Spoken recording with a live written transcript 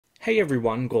Hey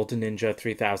everyone, Golden Ninja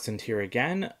 3000 here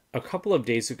again. A couple of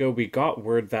days ago, we got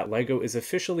word that LEGO is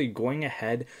officially going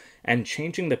ahead and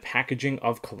changing the packaging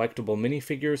of collectible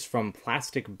minifigures from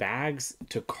plastic bags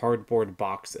to cardboard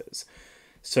boxes.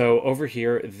 So over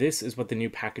here, this is what the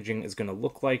new packaging is going to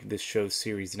look like. This shows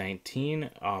Series 19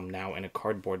 now in a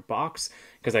cardboard box,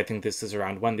 because I think this is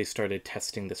around when they started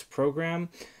testing this program.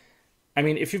 I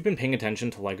mean, if you've been paying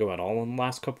attention to Lego at all in the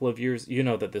last couple of years, you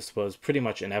know that this was pretty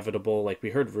much inevitable. Like, we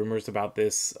heard rumors about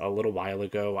this a little while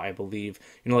ago, I believe.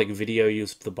 Like Video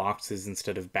used the boxes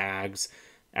instead of bags.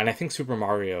 And I think Super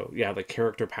Mario, yeah, the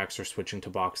character packs are switching to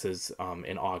boxes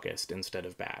in August instead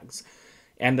of bags.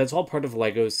 And that's all part of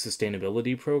Lego's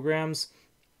sustainability programs,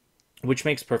 which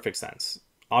makes perfect sense.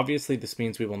 Obviously, this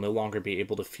means we will no longer be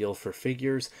able to feel for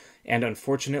figures, and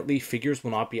unfortunately, figures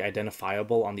will not be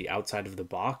identifiable on the outside of the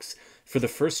box. For the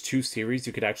first two series,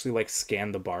 you could actually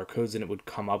scan the barcodes and it would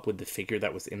come up with the figure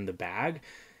that was in the bag.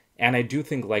 And I do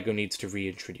think Lego needs to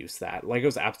reintroduce that.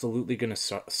 Lego's absolutely going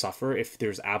to suffer if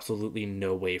there's absolutely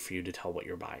no way for you to tell what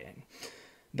you're buying.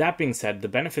 That being said, the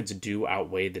benefits do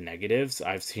outweigh the negatives.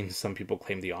 I've seen some people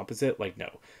claim the opposite.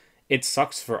 No, it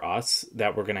sucks for us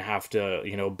that we're gonna have to,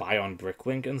 buy on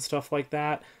Bricklink and stuff like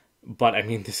that. But I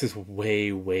mean, this is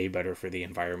way, way better for the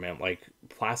environment. Like,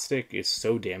 plastic is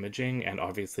so damaging, and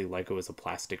obviously, Lego is a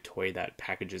plastic toy that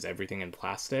packages everything in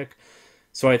plastic.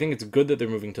 So I think it's good that they're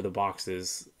moving to the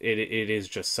boxes. It is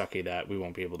just sucky that we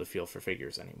won't be able to feel for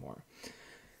figures anymore.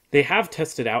 They have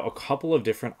tested out a couple of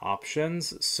different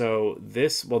options. So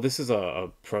this is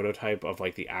a prototype of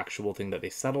the actual thing that they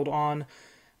settled on.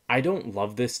 I don't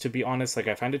love this, to be honest.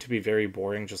 I find it to be very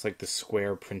boring, just the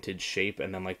square printed shape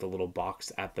and then the little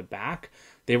box at the back.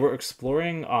 They were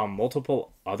exploring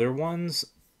multiple other ones,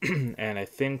 and I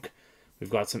think we've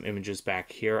got some images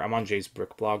back here. I'm on Jay's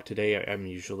Brick blog today. I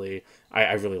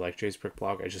really like Jay's Brick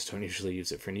blog. I just don't usually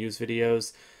use it for news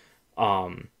videos.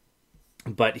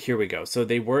 But here we go. So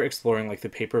they were exploring the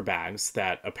paper bags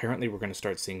that apparently we're going to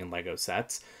start seeing in Lego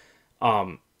sets.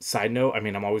 Side note, I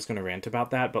mean, I'm always going to rant about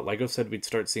that, but Lego said we'd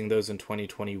start seeing those in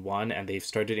 2021, and they've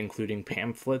started including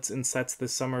pamphlets in sets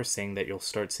this summer saying that you'll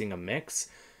start seeing a mix.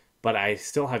 But I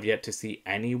still have yet to see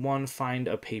anyone find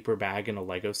a paper bag in a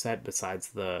Lego set besides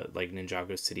the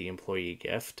Ninjago City employee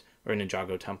gift or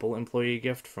Ninjago Temple employee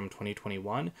gift from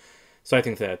 2021. So I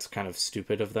think that's kind of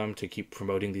stupid of them to keep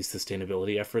promoting these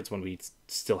sustainability efforts when we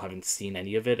still haven't seen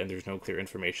any of it and there's no clear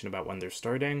information about when they're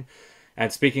starting.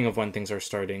 And speaking of when things are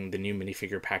starting, the new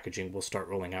minifigure packaging will start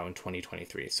rolling out in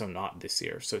 2023, so not this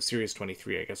year. So Series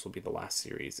 23, I guess, will be the last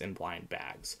series in blind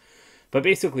bags. But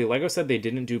basically, Lego said they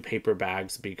didn't do paper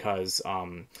bags because,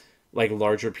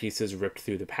 larger pieces ripped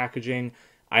through the packaging.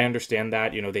 I understand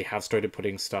that, they have started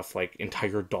putting stuff like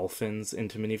entire dolphins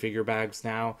into minifigure bags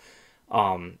now.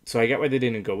 So I get why they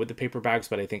didn't go with the paper bags,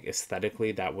 but I think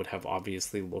aesthetically that would have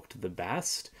obviously looked the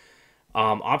best.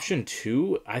 Option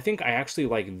two, I think I actually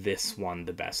like this one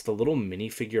the best. The little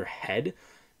minifigure head.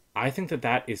 I think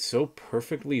that is so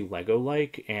perfectly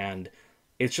Lego-like, and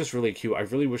it's just really cute. I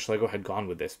really wish Lego had gone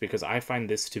with this because I find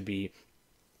this to be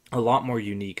a lot more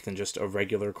unique than just a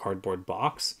regular cardboard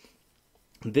box.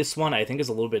 This one I think is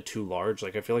a little bit too large.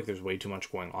 I feel like there's way too much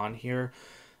going on here.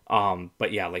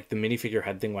 But yeah, the minifigure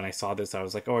head thing, when I saw this, I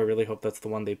was like, oh, I really hope that's the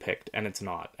one they picked, and it's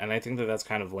not. And I think that's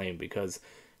kind of lame because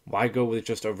why go with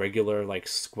just a regular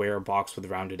square box with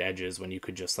rounded edges when you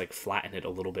could just flatten it a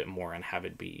little bit more and have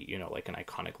it be an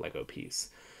iconic Lego piece.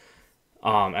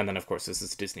 And then of course this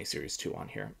is Disney Series 2 on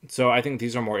here. So I think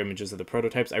these are more images of the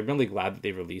prototypes. I'm really glad that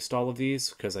they released all of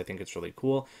these because I think it's really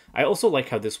cool. I also like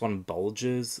how this one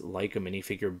bulges like a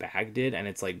minifigure bag did, and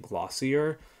it's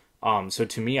glossier. So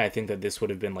to me, I think that this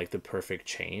would have been the perfect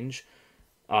change.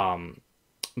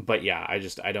 But yeah,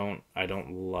 I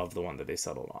don't love the one that they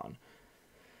settled on.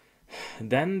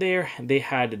 Then they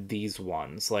had these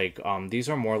ones these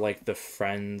are more the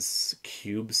Friends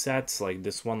cube sets,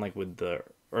 this one with the,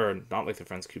 or not the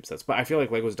Friends cube sets, but I feel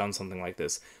like Lego's done something like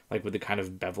this with the kind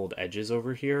of beveled edges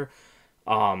over here.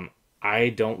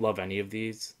 I don't love any of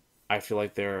these. I feel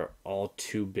like they're all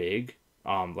too big.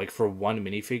 For one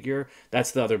minifigure.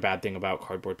 That's the other bad thing about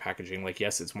cardboard packaging.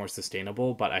 Yes, it's more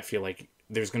sustainable, but I feel like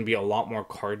there's going to be a lot more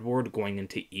cardboard going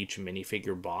into each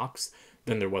minifigure box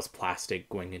than there was plastic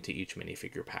going into each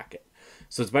minifigure packet.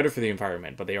 So it's better for the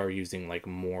environment, but they are using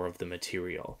more of the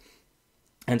material.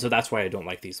 And so that's why I don't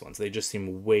like these ones. They just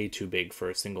seem way too big for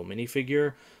a single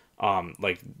minifigure.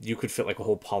 You could fit a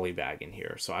whole poly bag in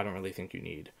here, so I don't really think you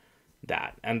need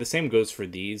that. And the same goes for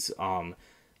these.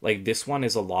 This one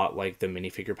is a lot like the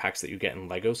minifigure packs that you get in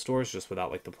Lego stores, just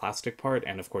without the plastic part,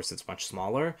 and of course it's much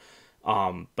smaller.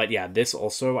 But yeah, this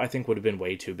also I think would have been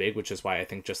way too big, which is why I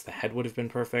think just the head would have been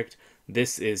perfect.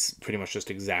 This is pretty much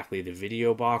just exactly the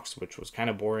video box, which was kind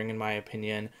of boring in my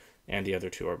opinion, and the other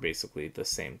two are basically the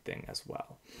same thing as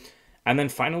well. And then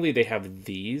finally they have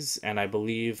these, and I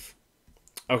believe,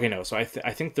 okay, no, so I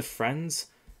think the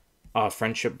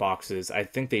friendship boxes, I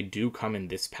think they do come in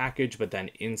this package, but then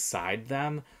inside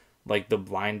them, like the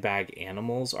blind bag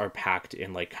animals are packed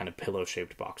in like kind of pillow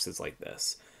shaped boxes like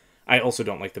this. I also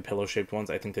don't like the pillow shaped ones.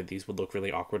 I think that these would look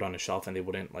really awkward on a shelf and they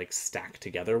wouldn't like stack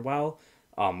together well,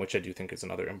 which I do think is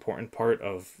another important part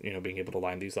of, you know, being able to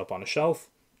line these up on a shelf.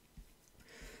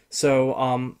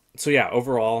 So yeah,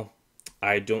 overall,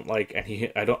 I don't like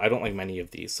many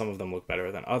of these. Some of them look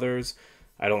better than others.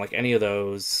 I don't like any of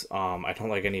those. I don't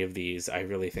like any of these. I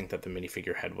really think that the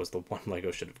minifigure head was the one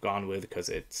Lego should have gone with because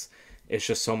it's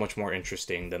just so much more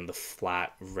interesting than the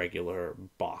flat regular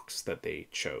box that they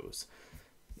chose.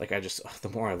 Like, I just, the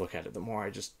more I look at it, the more I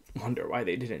just wonder why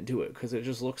they didn't do it because it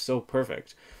just looks so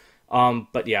perfect.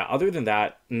 But yeah, other than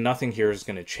that, nothing here is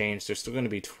going to change. There's still going to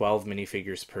be 12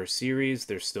 minifigures per series.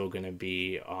 There's still going to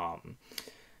be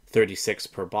 36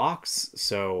 per box.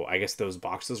 So I guess those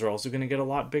boxes are also going to get a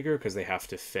lot bigger because they have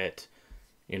to fit,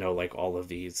 you know, like all of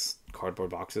these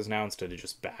cardboard boxes now instead of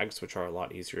just bags, which are a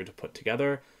lot easier to put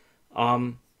together.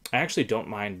 I actually don't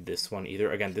mind this one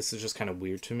either. Again, this is just kind of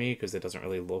weird to me because it doesn't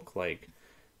really look like,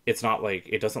 it's not like,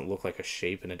 it doesn't look like a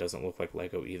shape and it doesn't look like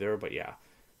Lego either. But yeah,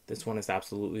 this one is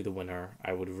absolutely the winner.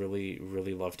 I would really,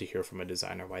 really love to hear from a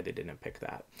designer why they didn't pick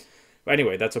that. But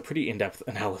anyway, that's a pretty in-depth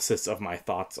analysis of my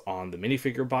thoughts on the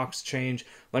minifigure box change.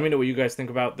 Let me know what you guys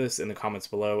think about this in the comments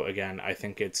below. Again, I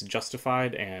think it's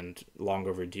justified and long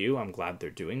overdue. I'm glad they're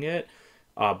doing it.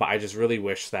 But I just really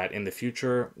wish that in the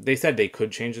future, they said they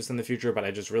could change this in the future, but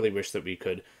I just really wish that we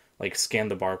could like scan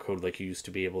the barcode like you used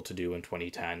to be able to do in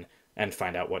 2010 and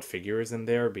find out what figure is in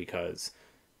there because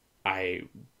I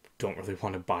don't really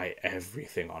want to buy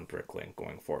everything on Bricklink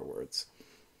going forwards.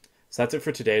 So that's it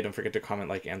for today. Don't forget to comment,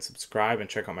 like, and subscribe, and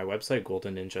check out my website,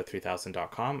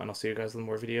 goldenninja3000.com, and I'll see you guys with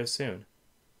more videos soon.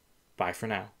 Bye for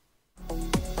now.